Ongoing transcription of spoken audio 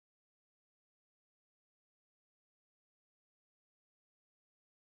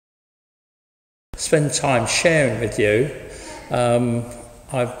spend time sharing with you.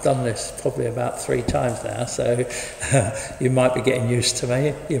 I've done this probably about 3 times now, so you might be getting used to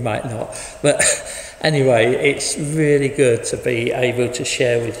me, you might not. But anyway, it's really good to be able to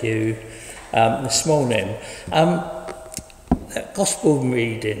share with you this morning. That Gospel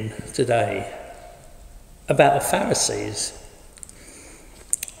reading today about the Pharisees,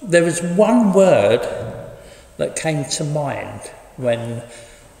 there was one word that came to mind when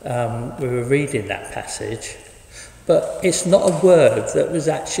we were reading that passage, but it's not a word that was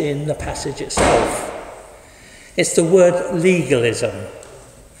actually in the passage itself. It's the word legalism.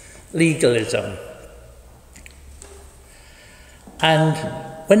 Legalism. And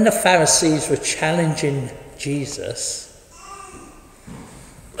when the Pharisees were challenging Jesus,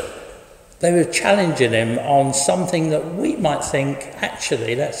 they were challenging him on something that we might think,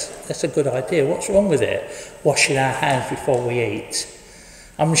 actually, that's a good idea. What's wrong with it? Washing our hands before we eat.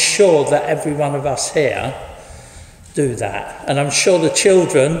 I'm sure that every one of us here do that. And I'm sure the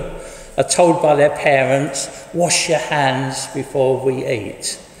children are told by their parents, wash your hands before we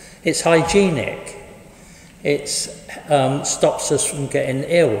eat. It's hygienic. It stops us from getting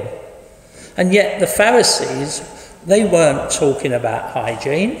ill. And yet the Pharisees, they weren't talking about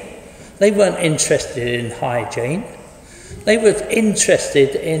hygiene. They weren't interested in hygiene. They were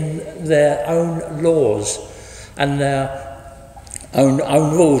interested in their own laws and their own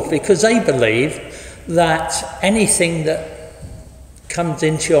rules, because they believed that anything that comes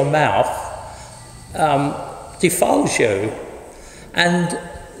into your mouth defiles you. And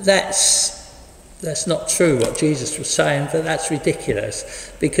that's not true what Jesus was saying, but that's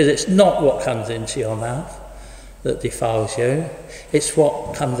ridiculous, because it's not what comes into your mouth that defiles you. It's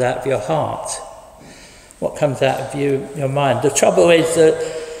what comes out of your heart, what comes out of your mind. The trouble is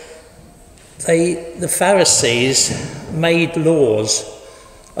that the Pharisees made laws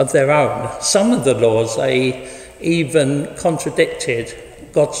of their own. Some of the laws, they even contradicted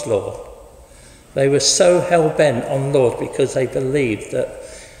God's law. They were so hell-bent on laws because they believed that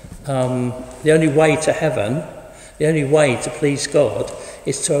the only way to heaven, the only way to please God,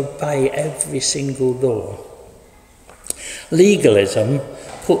 is to obey every single law. Legalism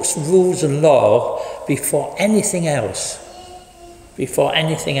puts rules and law before anything else. Before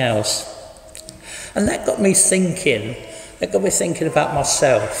anything else. And that got me thinking. That got me thinking about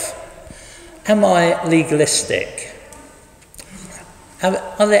myself. Am I legalistic?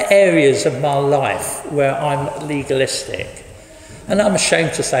 Are there areas of my life where I'm legalistic? And I'm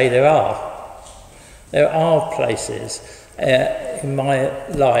ashamed to say there are. There are places in my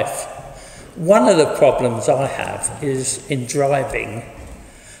life. One of the problems I have is in driving,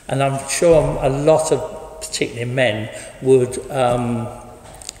 and I'm sure a lot of particularly men would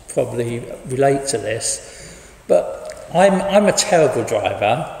probably relate to this, but I'm a terrible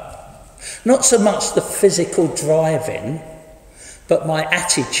driver. Not so much the physical driving, but my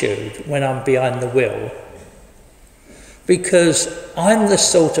attitude when I'm behind the wheel. Because I'm the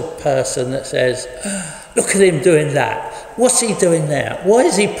sort of person that says, look at him doing that. What's he doing there? Why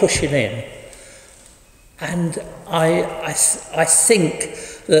is he pushing in? And I think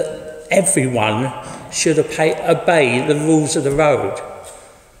that everyone should obey the rules of the road.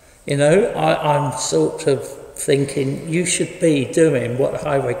 You know, I'm sort of thinking you should be doing what the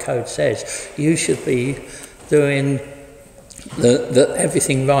highway code says. You should be doing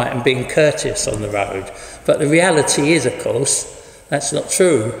everything right and being courteous on the road. But the reality is, of course, that's not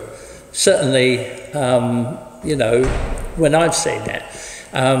true. Certainly, you know, when I've seen it.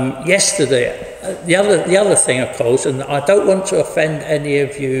 Yesterday, the other thing, of course, and I don't want to offend any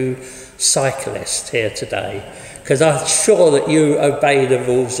of you cyclists here today, because I'm sure that you obey the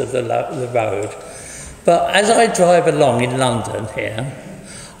rules of the road. But as I drive along in London here,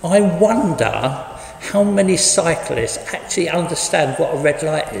 I wonder how many cyclists actually understand what a red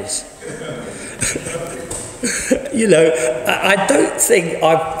light is. You know, I don't think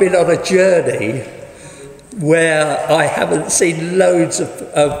I've been on a journey where I haven't seen loads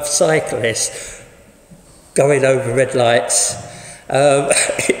of cyclists going over red lights.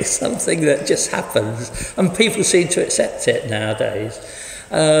 It's something that just happens, and people seem to accept it nowadays.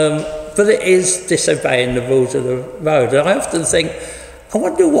 But it is disobeying the rules of the road. And I often think, I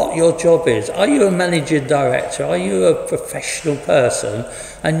wonder what your job is. Are you a managing director? Are you a professional person?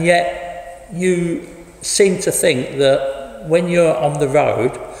 And yet you seem to think that when you're on the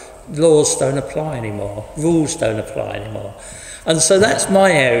road, laws don't apply anymore, rules don't apply anymore. And so that's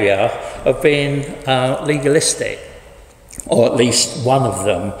my area of being legalistic, or at least one of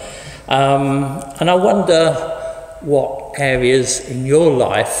them. And I wonder what areas in your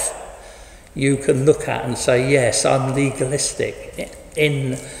life you can look at and say, yes, I'm legalistic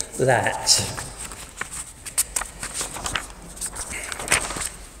in that.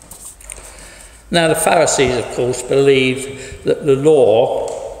 Now, the Pharisees, of course, believed that the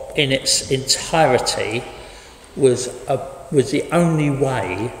law in its entirety was the only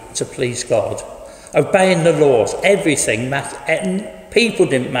way to please God. Obeying the laws, everything mattered. People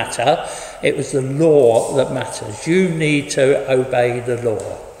didn't matter. It was the law that matters. You need to obey the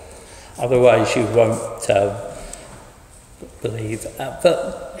law. Otherwise, you won't believe.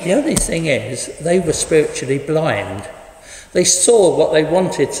 But the only thing is, they were spiritually blind. They saw what they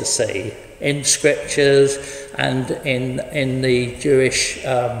wanted to see in scriptures and in the Jewish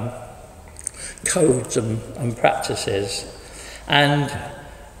codes and practices. And,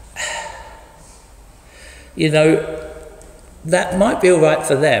 you know, that might be all right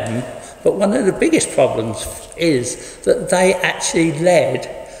for them, but one of the biggest problems is that they actually led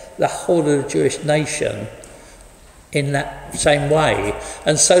the whole of the Jewish nation in that same way.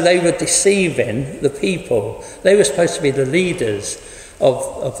 And so they were deceiving the people. They were supposed to be the leaders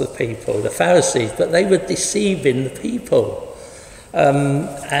of the people, the Pharisees, but they were deceiving the people.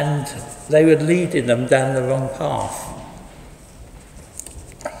 And they were leading them down the wrong path.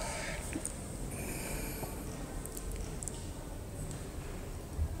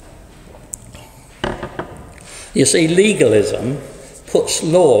 You see, legalism puts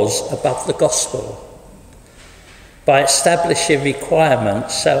laws above the gospel by establishing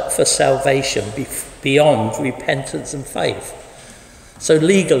requirements for salvation beyond repentance and faith. So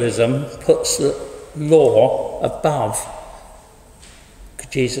legalism puts the law above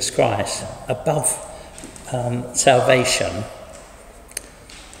Jesus Christ, above salvation.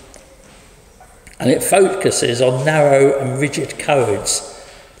 And it focuses on narrow and rigid codes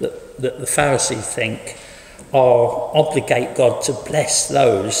that the Pharisees think obligate God to bless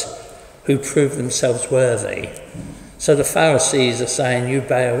those who prove themselves worthy. So the Pharisees are saying, you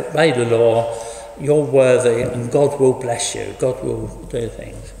obey the law, you're worthy, and God will bless you, God will do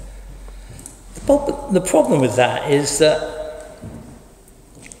things. The problem with that is that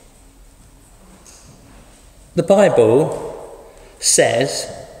the Bible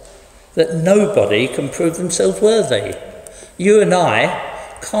says that nobody can prove themselves worthy. You and I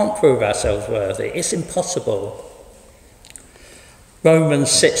can't prove ourselves worthy. It's impossible. Romans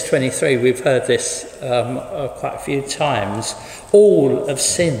 6:23, we've heard this quite a few times. All have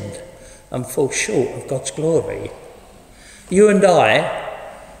sinned and fall short of God's glory. You and I,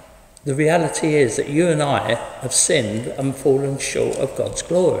 the reality is that you and I have sinned and fallen short of God's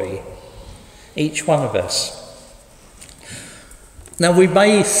glory. Each one of us. Now, we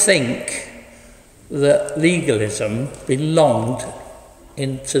may think that legalism belonged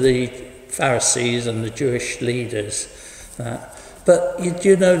into the Pharisees and the Jewish leaders. But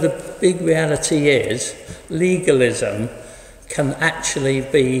you know, the big reality is legalism can actually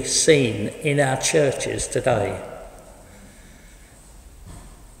be seen in our churches today.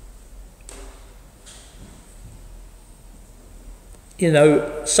 You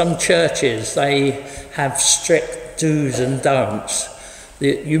know, some churches, they have strict do's and don'ts.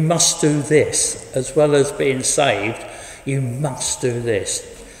 You must do this, as well as being saved. You must do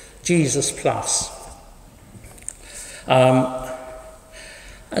this. Jesus plus. And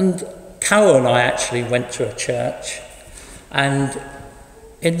Carol and I actually went to a church, and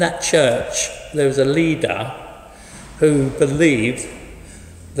in that church there was a leader who believed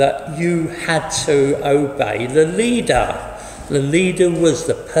that you had to obey the leader. The leader was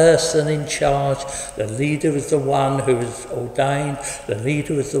the person in charge. The leader was the one who was ordained. The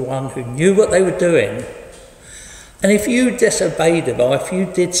leader was the one who knew what they were doing. And if you disobeyed them, or if you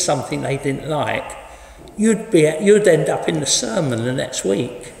did something they didn't like, you'd end up in the sermon the next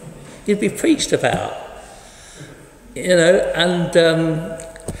week. You'd be preached about. You know, and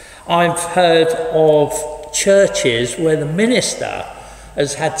I've heard of churches where the minister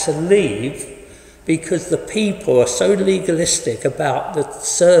has had to leave because the people are so legalistic about the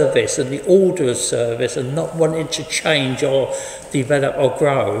service and the order of service and not wanting to change or develop or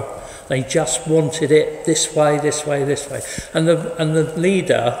grow. They just wanted it this way, this way, this way. And the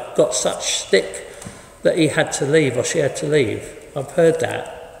leader got such stick that he had to leave, or she had to leave. I've heard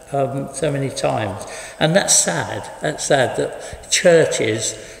that so many times. And that's sad. That's sad that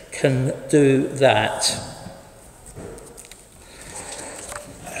churches can do that.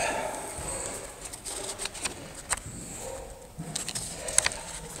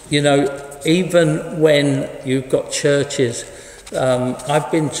 You know, even when you've got churches, I've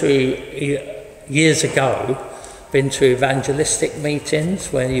been to, years ago, been to evangelistic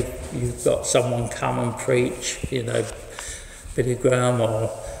meetings where you've got someone come and preach, you know, Billy Graham or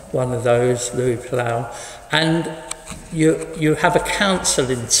one of those, Louis Plough, and you have a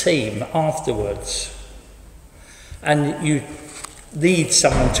counselling team afterwards, and you lead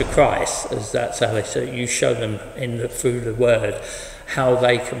someone to Christ, as that's how they say, you show them through the word how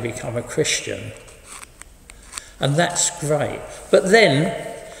they can become a Christian. And that's great. But then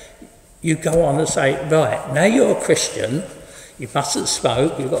you go on and say, right, now you're a Christian, you mustn't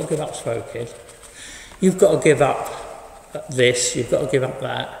smoke, you've got to give up smoking, you've got to give up this, you've got to give up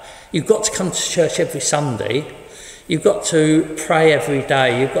that, you've got to come to church every Sunday, you've got to pray every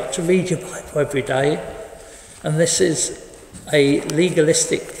day, you've got to read your Bible every day. And this is a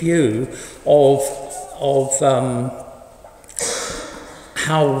legalistic view of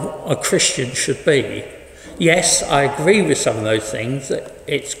how a Christian should be. Yes, I agree with some of those things, that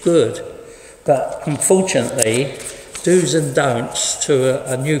it's good, but unfortunately, do's and don'ts to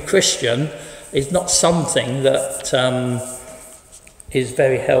a new Christian is not something that is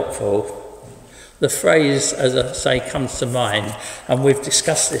very helpful. The phrase, as I say, comes to mind, and we've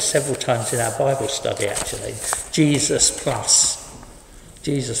discussed this several times in our Bible study actually, Jesus plus.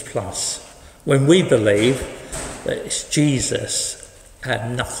 Jesus plus. When we believe that it's Jesus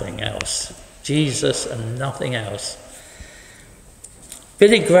and nothing else. Jesus and nothing else.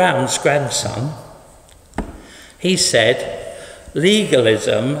 Billy Graham's grandson, he said,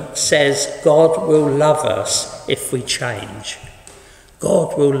 legalism says God will love us if we change.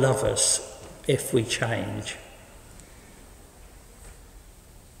 God will love us if we change.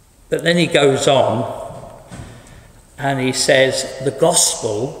 But then he goes on and he says the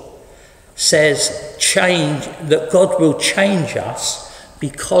gospel says change, that God will change us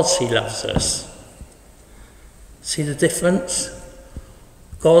because he loves us. See the difference?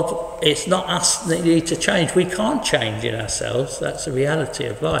 God, it's not us that need to change. We can't change in ourselves. That's the reality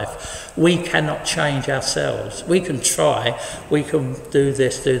of life. We cannot change ourselves. We can try, we can do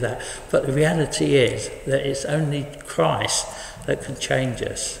this, do that. But the reality is that it's only Christ that can change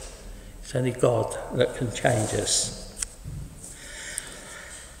us. It's only God that can change us.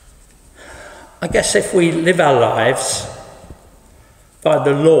 I guess if we live our lives by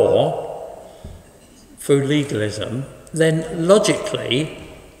the law, through legalism, then logically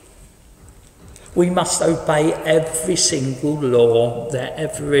we must obey every single law there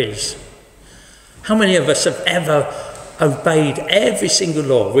ever is. How many of us have ever obeyed every single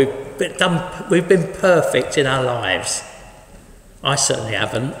law? We've been perfect in our lives. I certainly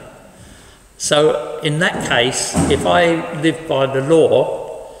haven't. So in that case, if I live by the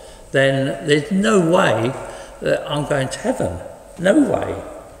law, then there's no way that I'm going to heaven. No way.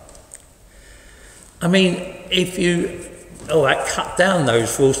 I mean, if you cut down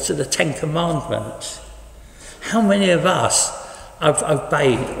those rules to the 10 Commandments, how many of us have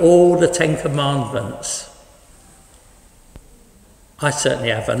obeyed all the 10 Commandments? I certainly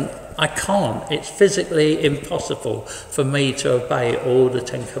haven't. I can't. It's physically impossible for me to obey all the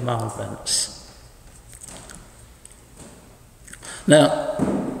 10 Commandments. Now,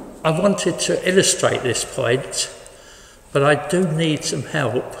 I wanted to illustrate this point, but I do need some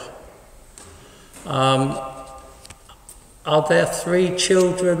help. Are there 3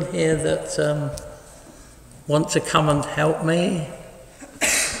 children here that want to come and help me?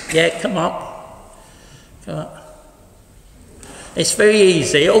 Yeah, come up. Come up. It's very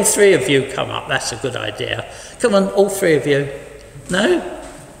easy. All 3 of you come up. That's a good idea. Come on, all 3 of you. No?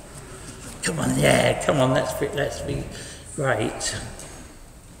 Come on, yeah, come on. Let's be great.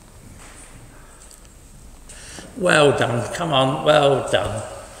 Well done. Come on, well done.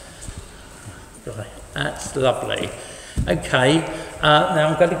 Right, that's lovely. Okay, now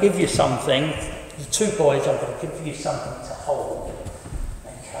I'm going to give you something. The 2 boys, I'm going to give you something to hold.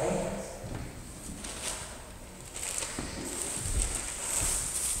 Okay.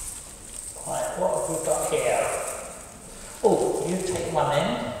 Right, what have we got here? Oh, you take one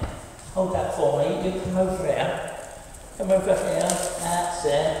end. Hold that for me. You come over here. Come over here. That's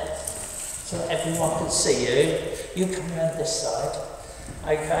it. So that everyone can see you. You come around this side.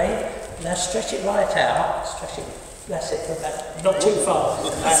 Okay. Now stretch it right out. Stretch it. That's it. Go back. Not too far.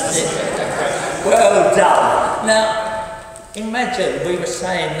 That's it. Well done. Now, imagine we were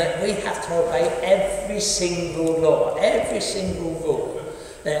saying that we have to obey every single law, every single rule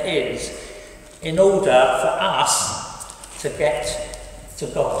there is, in order for us to get to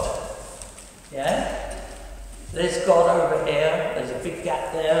God. Yeah? There's God over here. There's a big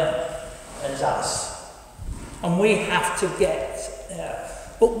gap there. There's us. And we have to get there.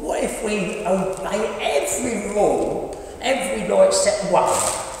 But what if we obey every rule, every law except one?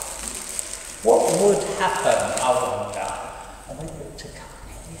 What would happen, I wonder? I want you to cut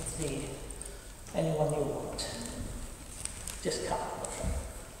anyone you want. Just cut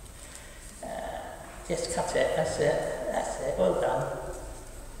it. Just cut it, that's it, that's it, well done.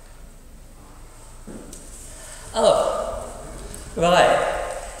 Oh, Right,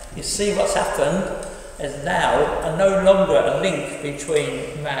 you see what's happened? There's now no longer a link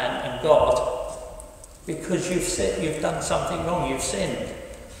between man and God, because you've done something wrong, you've sinned.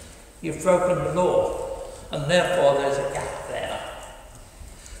 You've broken the law, and therefore there's a gap there.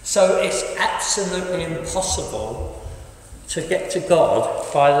 So it's absolutely impossible to get to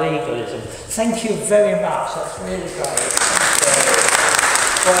God by legalism. Thank you very much, that's really great. Thank you.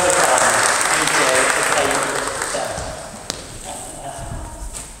 Well done. Thank you for taking this down.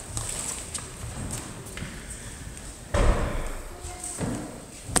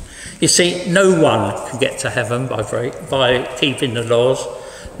 You see, no one can get to heaven by keeping the laws.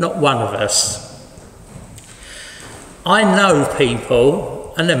 Not one of us. I know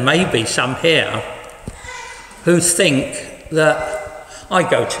people, and there may be some here, who think that I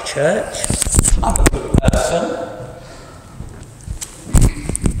go to church, I'm a good person.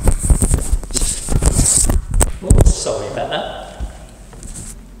 Oh, sorry about that.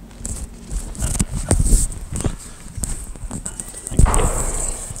 Thank you.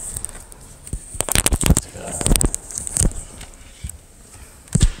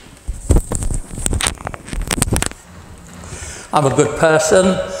 I'm a good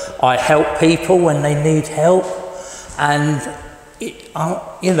person, I help people when they need help, and I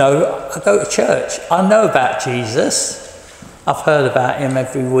go to church. I know about Jesus, I've heard about him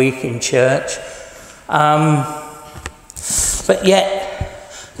every week in church, but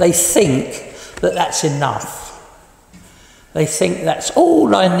yet they think that that's enough. They think that's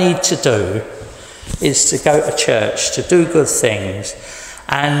all I need to do is to go to church, to do good things,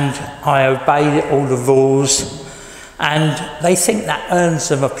 and I obey all the rules. And they think that earns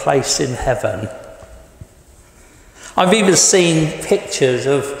them a place in heaven. I've even seen pictures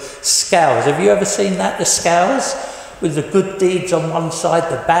of scales. Have you ever seen that, the scales? With the good deeds on one side,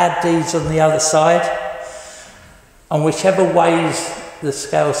 the bad deeds on the other side. And whichever ways the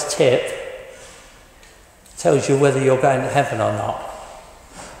scales tip tells you whether you're going to heaven or not.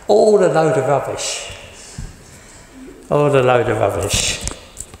 All a load of rubbish. All a load of rubbish.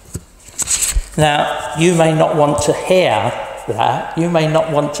 Now, you may not want to hear that. You may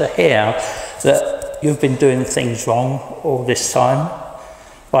not want to hear that you've been doing things wrong all this time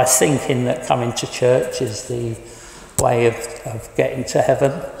by thinking that coming to church is the way of getting to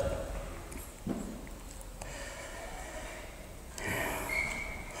heaven.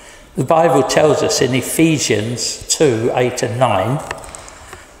 The Bible tells us in Ephesians 2, 8 and 9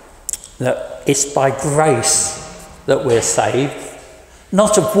 that it's by grace that we're saved,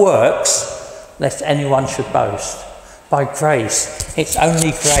 not of works, lest anyone should boast. By grace. It's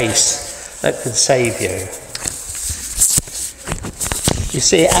only grace that can save you. You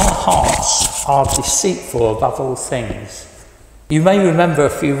see, our hearts are deceitful above all things. You may remember a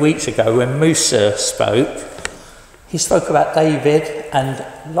few weeks ago when Musa spoke, he spoke about David and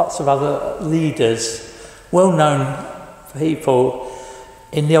lots of other leaders, well-known people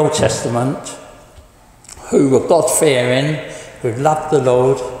in the Old Testament, who were God-fearing, who loved the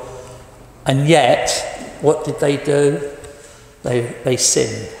Lord. And yet, what did they do? They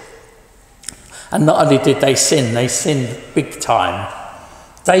sinned. And not only did they sinned big time.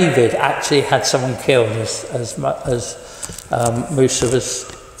 David actually had someone killed, as Musa was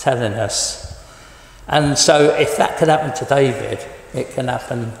telling us. And so if that could happen to David, it can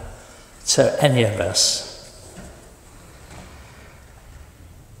happen to any of us.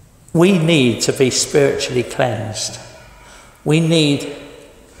 We need to be spiritually cleansed. We need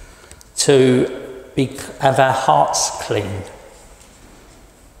to have our hearts clean.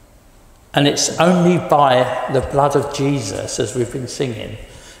 And it's only by the blood of Jesus, as we've been singing,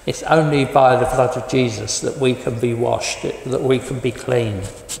 it's only by the blood of Jesus that we can be washed, that we can be clean.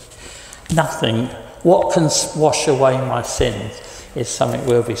 Nothing. What can wash away my sins is something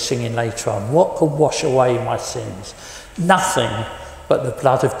we'll be singing later on. What can wash away my sins? Nothing but the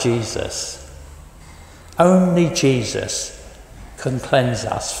blood of Jesus. Only Jesus can cleanse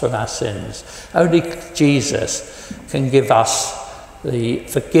us from our sins. Only Jesus can give us the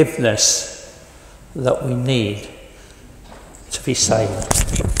forgiveness that we need to be saved.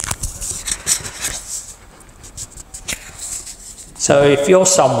 So if you're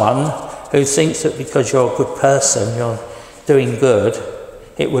someone who thinks that because you're a good person, you're doing good,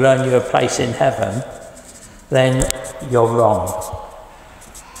 it will earn you a place in heaven, then you're wrong.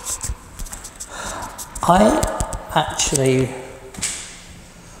 I actually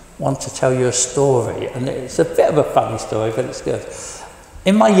want to tell you a story, and it's a bit of a funny story, but it's good.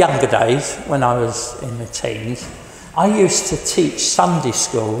 In my younger days, when I was in the teens, I used to teach Sunday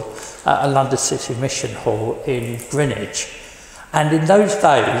school at a London City Mission Hall in Greenwich. And in those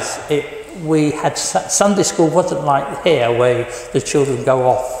days, we had Sunday school wasn't like here where the children go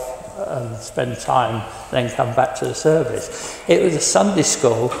off and spend time, then come back to the service. It was a Sunday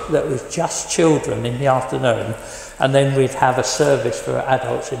school that was just children in the afternoon, and then we'd have a service for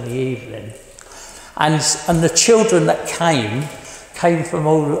adults in the evening. And the children that came from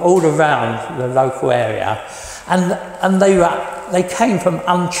all around the local area, and they came from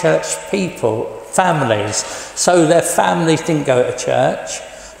unchurched people, families. So their families didn't go to church,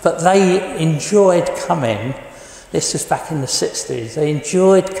 but they enjoyed coming. This was back in the 60s. They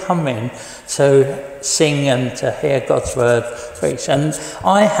enjoyed coming to sing and to hear God's word preached. And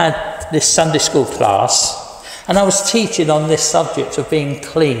I had this Sunday school class, and I was teaching on this subject of being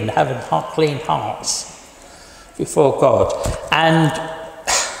clean, having clean hearts before God. And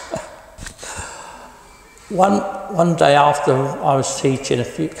one day after I was teaching,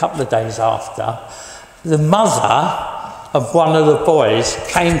 couple of days after, the mother of one of the boys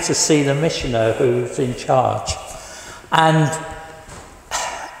came to see the missioner who was in charge. And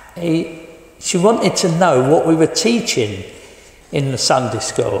she wanted to know what we were teaching in the Sunday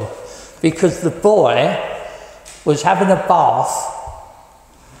school, because the boy was having a bath,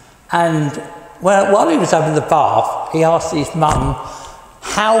 and while he was having the bath, he asked his mum,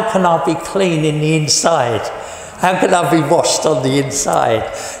 how can I be clean in the inside? How can I be washed on the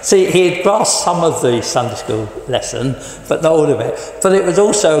inside? See, he had grasped some of the Sunday school lesson, but not all of it. But it was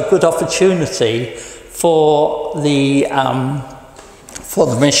also a good opportunity for the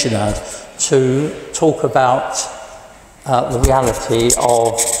missioner to talk about the reality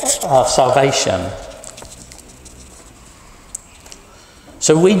of salvation.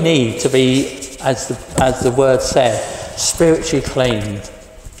 So we need to be, as the word said, spiritually cleaned.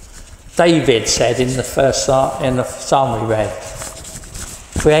 David said in the psalm we read,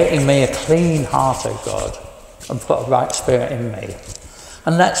 creating me a clean heart, O God, and put a right spirit in me.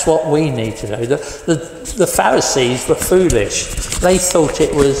 And that's what we need to do. The Pharisees were foolish. They thought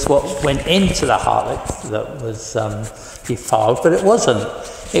it was what went into the heart that was defiled, but it wasn't.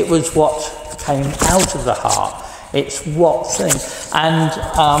 It was what came out of the heart. It's what thing.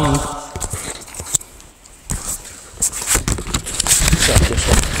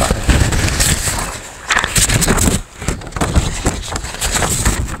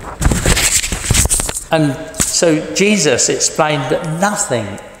 And so Jesus explained that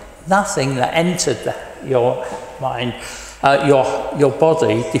nothing that entered your mind, your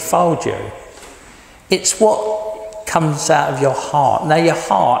body, defiled you. It's what comes out of your heart. Now, your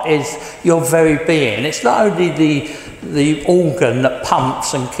heart is your very being. It's not only the organ that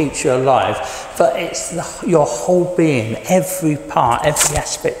pumps and keeps you alive, but it's your whole being, every part, every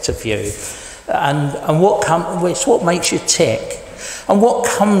aspect of you, and it's what makes you tick. And what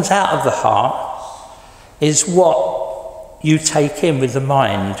comes out of the heart is what you take in with the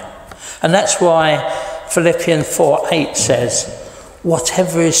mind. And that's why Philippians 4:8 says,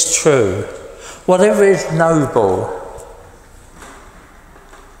 whatever is true, whatever is noble,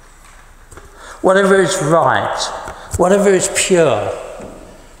 whatever is right, whatever is pure,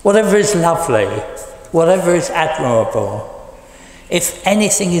 whatever is lovely, whatever is admirable, if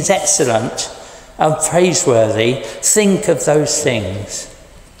anything is excellent and praiseworthy, think of those things.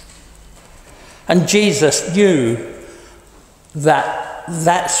 And Jesus knew that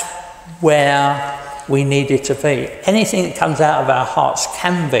that's where we needed to be. Anything that comes out of our hearts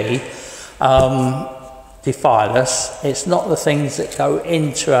can be defile us. It's not the things that go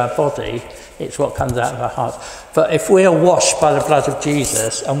into our body, it's what comes out of our hearts. But if we are washed by the blood of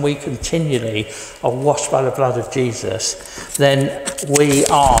Jesus, and we continually are washed by the blood of Jesus, then we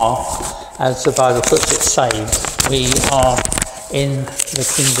are, as the Bible puts it, saved. We are in the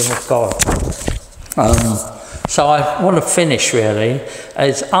kingdom of God. So I want to finish really,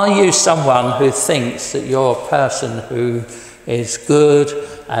 are you someone who thinks that you're a person who is good,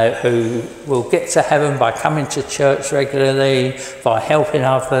 who will get to heaven by coming to church regularly, by helping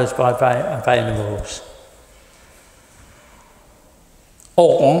others, by obeying the rules?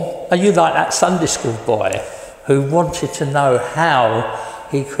 Or are you like that Sunday school boy who wanted to know how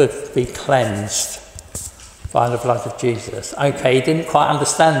he could be cleansed by the blood of Jesus? Okay, he didn't quite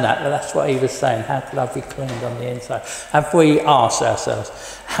understand that, but that's what he was saying. How can I be cleaned on the inside? Have we asked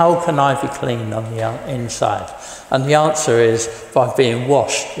ourselves, how can I be cleaned on the inside? And the answer is by being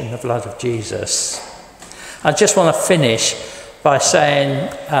washed in the blood of Jesus. I just want to finish by saying,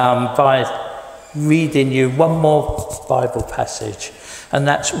 by reading you one more Bible passage, and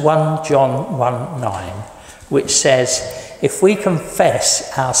that's 1 John 1:9, which says, if we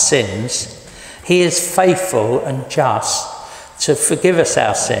confess our sins, he is faithful and just to forgive us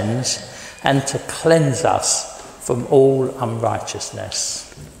our sins and to cleanse us from all unrighteousness.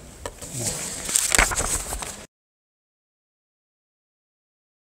 No.